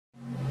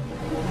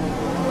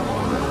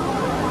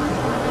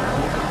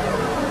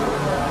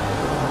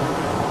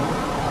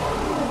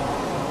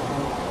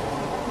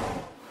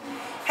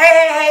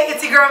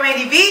it's your girl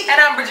Mandii.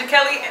 And I'm Bridget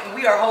Kelly, and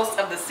we are hosts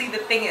of the See the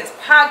Thing Is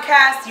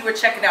podcast. You are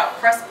checking out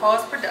Press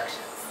Pause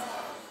Productions.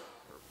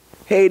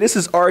 Hey, this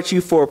is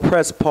Archie for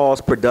Press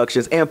Pause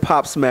Productions and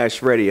Pop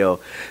Smash Radio.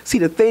 See,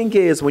 the thing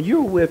is, when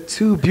you're with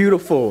two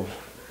beautiful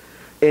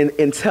and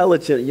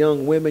intelligent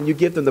young women, you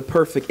give them the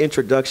perfect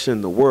introduction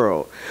in the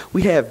world.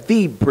 We have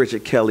the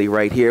Bridget Kelly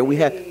right here. We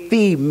have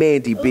the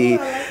Mandii B.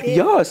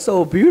 Y'all are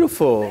so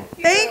beautiful.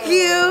 Thank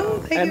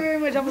you. Thank you very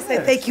much. I'm going to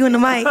say thank you in the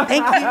mic.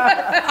 Thank you.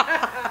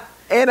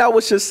 And I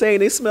was just saying,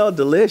 they smell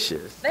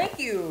delicious. Thank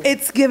you.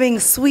 It's giving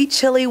sweet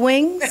chili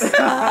wings.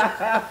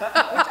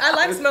 I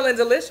like smelling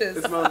delicious.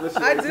 It smells delicious.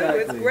 I do. Exactly.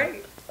 It's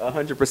great.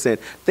 100%.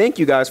 Thank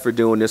you guys for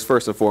doing this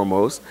first and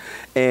foremost.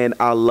 And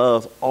I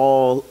love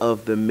all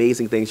of the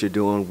amazing things you're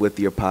doing with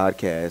your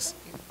podcast.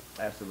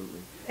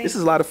 Absolutely. This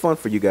is a lot of fun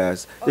for you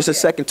guys. This is a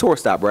second tour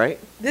stop, right?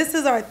 This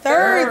is our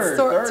third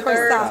tour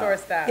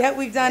stop. Yeah,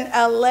 we've done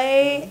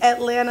LA,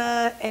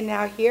 Atlanta, and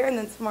now here. And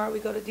then tomorrow we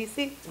go to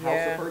DC.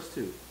 How's the first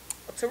two?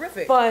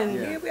 Terrific. Fun.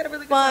 Yeah, we had a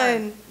really good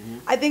time.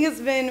 I think it's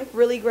been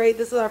really great.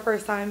 This is our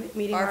first time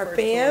meeting our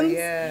fans. Tour,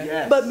 yeah.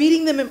 Yes. But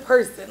meeting them in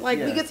person. Like,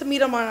 we get to meet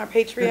them on our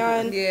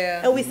Patreon.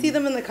 Yeah. And we see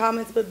them in the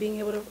comments, but being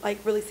able to,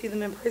 like, really see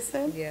them in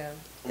person. Yeah.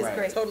 It's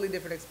great. Totally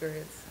different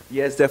experience.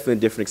 Yeah, it's definitely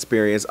a different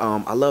experience.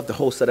 I love the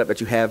whole setup that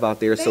you have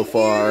out there so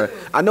far.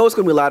 I know it's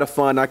going to be a lot of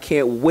fun. I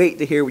can't wait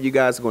to hear what you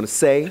guys are going to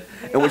say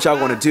and what y'all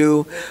going to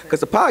do,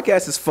 because the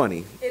podcast is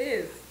funny. It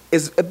is.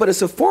 But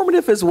it's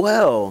informative as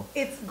well.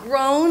 It's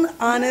grown,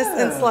 honest,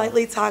 and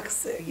slightly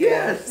toxic.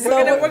 Yes.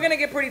 We're gonna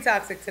get pretty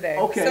toxic today.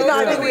 Okay. So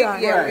we are.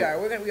 We are.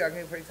 We're gonna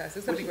get pretty toxic.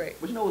 It's gonna be great.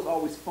 But you know, it's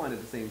always fun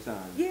at the same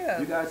time. Yeah.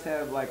 You guys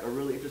have like a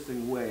really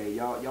interesting way.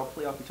 Y'all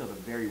play off each other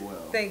very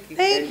well. Thank you.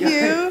 Thank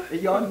you.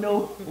 And y'all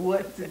know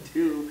what to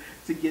do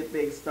to get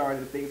things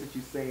started. The things that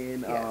you're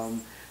saying,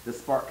 the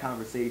spark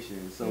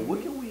conversation. So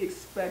what can we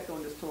expect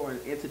on this tour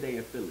and today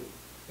in Philly?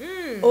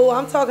 Oh,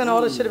 I'm talking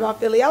all the shit about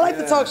Philly. I like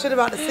to talk shit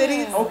about the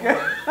cities. Okay.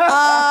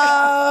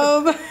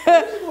 What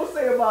you gonna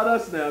say about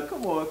us now?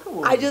 Come on.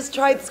 I just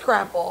tried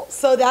Scrapple,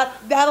 so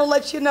that'll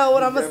let you know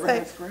what I'm gonna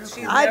say.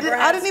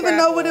 I didn't even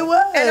know what it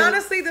was. And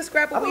honestly, the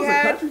Scrapple we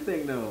had. It's a country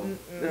thing though.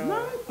 It's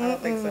not. I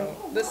don't think so.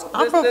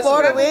 I'm from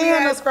Florida. We ain't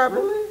had no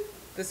Scrapple. Really?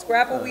 The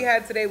Scrapple we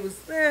had today was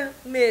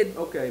mid.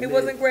 Okay. It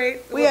wasn't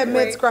great. We had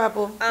mid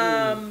Scrapple.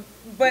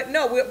 But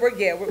no, we're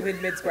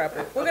mid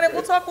Scrapple.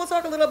 We'll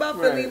talk a little about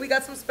Philly. We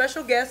got some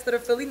special guests that are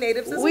Philly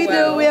natives as well. We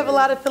do. We have a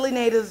lot of Philly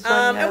natives joining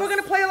us. And we're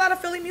gonna play a lot of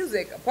Philly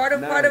music. Part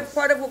of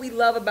what we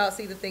love about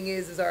See the Thing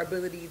is our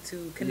ability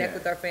to connect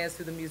with our fans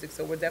through the music.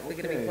 So we're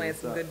definitely gonna be playing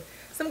some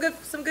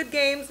good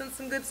games and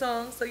some good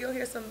songs. So you'll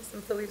hear some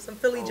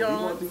Philly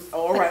Jones.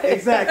 All right,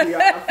 exactly.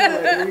 I feel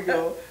like there we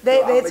go.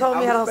 They told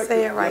me I don't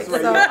say it right. So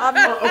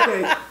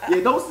okay.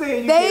 Yeah, don't say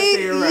it. You can't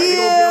say it right.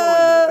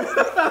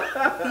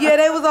 Yeah,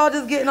 they was all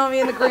just getting on me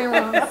in the green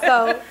room.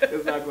 So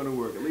it's not going to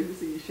work. At least we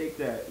see you shake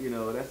that. You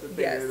know, that's the thing.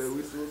 Yes.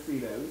 We'll see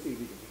that. We'll see if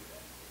we can do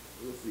that.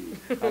 We'll see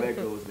how that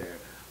goes there.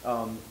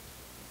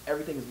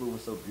 Everything is moving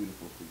so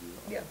beautiful for you.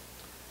 Yeah.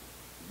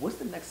 What's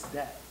the next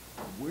step?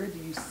 Where do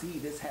you see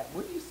this happen?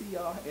 Where do you see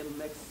y'all in the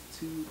next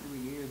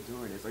 2-3 years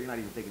doing this? Or you're not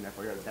even thinking that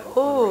far?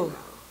 Oh.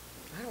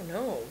 I don't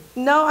know.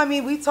 No, I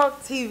mean, we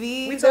talk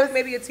TV. We talk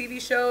maybe a TV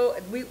show.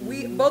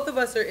 We both of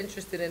us are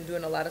interested in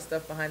doing a lot of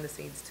stuff behind the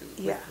scenes too.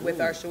 Yeah.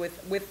 With our show,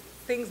 with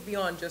things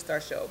beyond just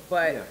our show.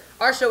 But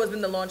our show has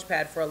been the launch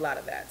pad for a lot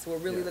of that. So we're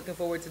really looking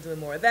forward to doing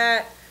more of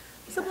that.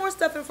 Some more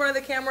stuff in front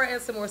of the camera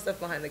and some more stuff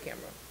behind the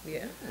camera.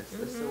 Yeah. Yes,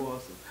 that's so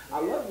awesome. I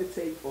love your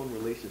take on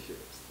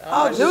relationships.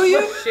 Oh, do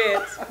you?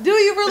 Shit. Do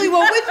you really?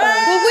 Well, which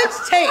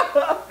take?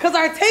 Because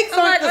our takes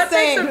aren't the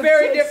same. Our takes are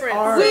very different.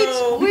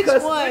 Which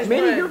one?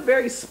 Mandy, you're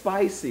very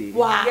spicy.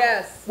 Wow.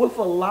 Yes. With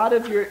a lot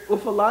of your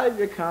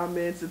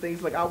comments and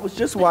things, like I was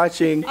just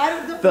watching You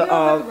really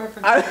don't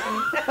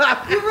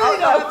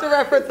have to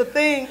reference the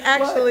thing,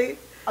 actually.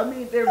 I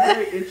mean, they're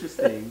very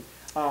interesting.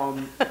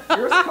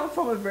 Yours come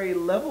from a very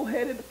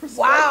level-headed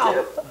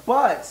perspective.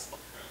 Wow.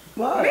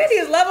 But Mandii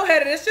is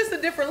level-headed. It's just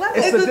a different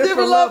level. It's a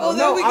different level.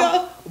 There we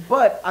go.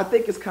 But I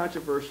think it's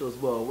controversial as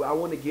well. I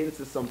want to get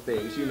into some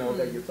things,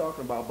 that you're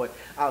talking about. But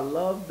I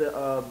love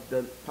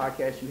the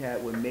podcast you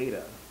had with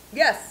Maida.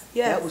 Yes.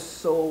 That was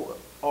so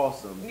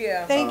awesome.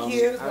 Yeah. Thank you.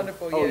 She was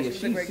wonderful.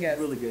 She's a great guest.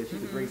 She's really good.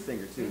 She's a great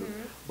singer too.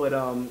 But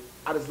I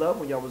just love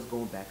when y'all was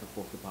going back and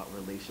forth about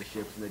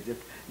relationships and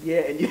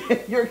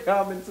your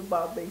comments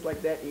about things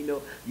like that.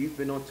 You've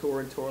been on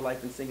tour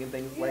life and singing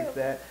things like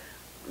that.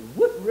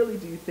 What really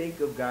do you think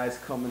of guys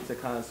coming to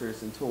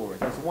concerts and tours?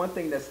 That's one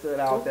thing that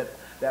stood out that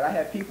I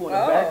had people in the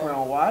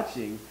background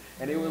watching,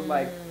 and it was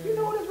like,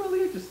 it's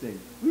really interesting.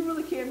 We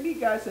really can't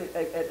meet guys at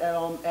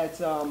clubs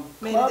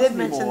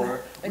anymore.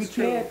 We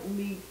can't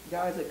meet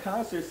guys at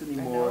concerts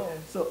anymore.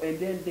 So and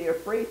then they're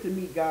afraid to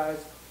meet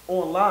guys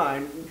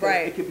online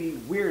because it could be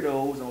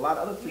weirdos and a lot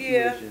of other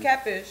situations. Yeah,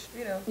 catfish.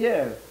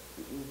 Yeah.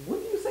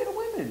 What do you say to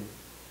women?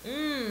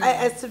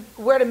 As to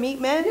where to meet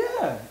men?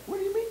 Yeah. Where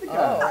do you meet the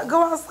guys?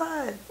 Go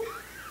outside.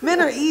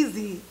 Men are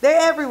easy.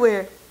 They're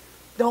everywhere.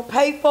 Don't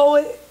pay for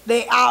it.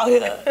 they out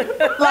here.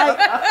 Like,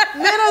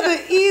 men are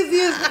the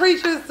easiest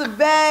creatures to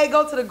bag.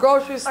 Go to the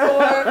grocery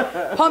store,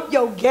 pump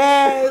your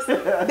gas.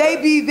 They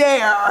be there.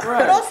 Right.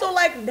 But also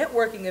like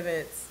networking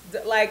events.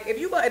 Like if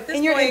you go at this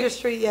in your point,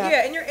 industry,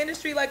 yeah, in your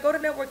industry, like go to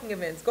networking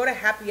events, go to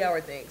happy hour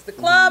things. The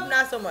club,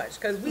 not so much,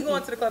 because we go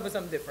into the club for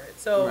something different.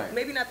 So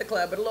maybe not the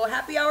club, but a little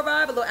happy hour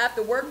vibe, a little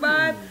after work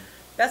vibe.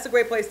 That's a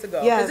great place to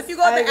go. Because if you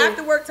go at the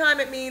after work time,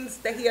 it means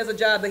that he has a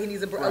job that he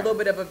needs a little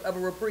bit of a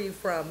reprieve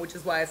from, which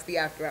is why it's the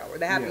after hour,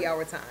 the happy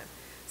hour time.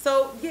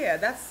 So yeah,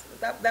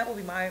 that will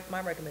be my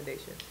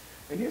recommendation.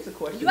 And here's a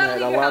question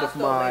that a lot of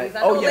my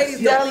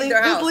ladies don't leave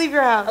their house. Just leave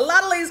your house. A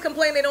lot of ladies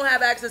complain they don't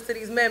have access to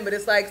these men, but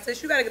it's like,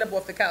 sis, you gotta get up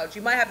off the couch.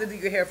 You might have to do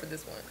your hair for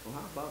this one. Well,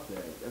 how about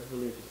that? That's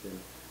really interesting.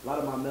 A lot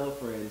of my male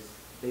friends,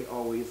 they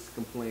always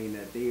complain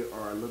that they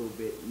are a little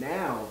bit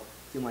now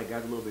seem like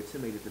guys are a little bit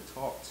intimidated to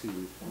talk to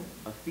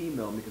a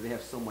female because they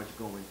have so much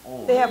going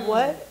on. They have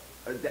what?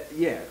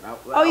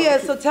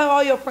 So tell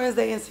all your friends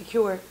they're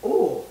insecure.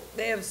 Oh.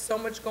 They have so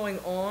much going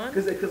on.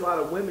 Because a lot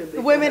of women,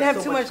 women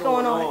have too much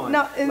going on.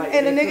 No, and a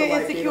nigga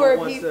insecure.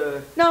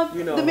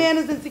 The man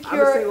is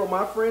insecure. I'm saying what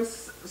my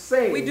friends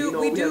say. We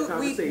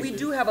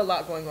do have a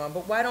lot going on.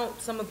 But why don't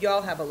some of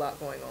y'all have a lot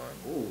going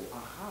on? Ooh,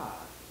 aha.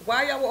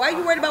 Why are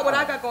you worried about what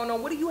I got going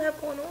on? What do you have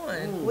going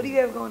on? What do you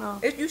have going on?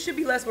 You should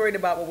be less worried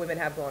about what women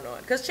have going on.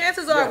 Because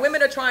chances are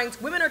women are trying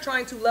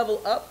to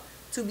level up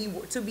to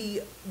be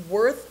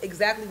worth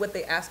exactly what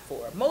they ask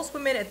for. Most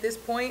women at this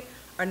point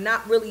are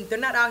they're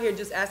not out here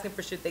just asking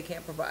for shit they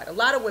can't provide. A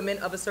lot of women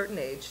of a certain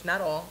age,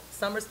 not all,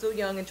 some are still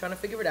young and trying to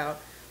figure it out.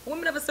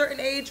 Women of a certain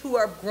age who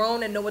are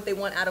grown and know what they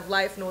want out of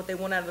life, know what they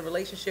want out of the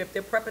relationship,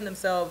 they're prepping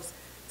themselves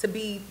to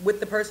be with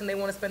the person they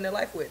want to spend their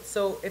life with.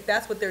 So if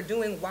that's what they're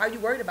doing, why are you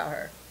worried about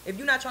her? If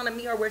you're not trying to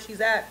meet her where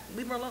she's at,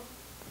 leave her alone.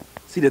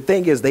 See, the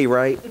thing is, they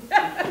right.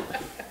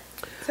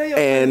 Tell your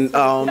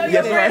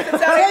friends to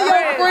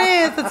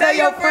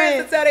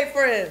tell their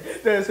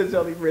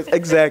friends.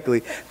 Exactly.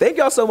 Thank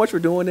y'all so much for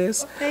doing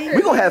this.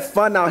 We're going to have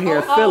fun out here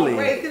in Philly.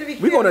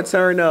 We're going to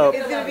turn up.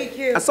 It's going to be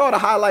cute. I saw the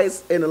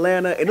highlights in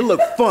Atlanta, and it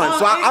looked fun.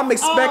 So I'm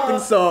expecting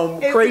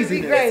some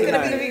craziness. It's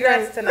going to be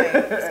great tonight.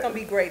 It's going to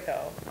be great,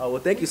 though. Oh,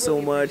 well, thank you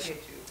so much.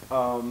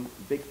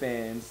 Big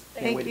fans.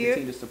 Can't wait to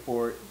continue to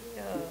support.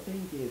 Yeah. The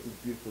thing is, these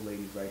beautiful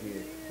ladies right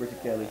here,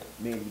 Bridget Kelly,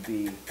 Mandii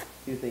B,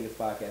 See the Thing is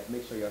podcast.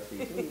 Make sure y'all see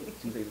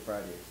Tuesdays and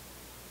Fridays.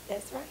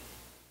 That's right.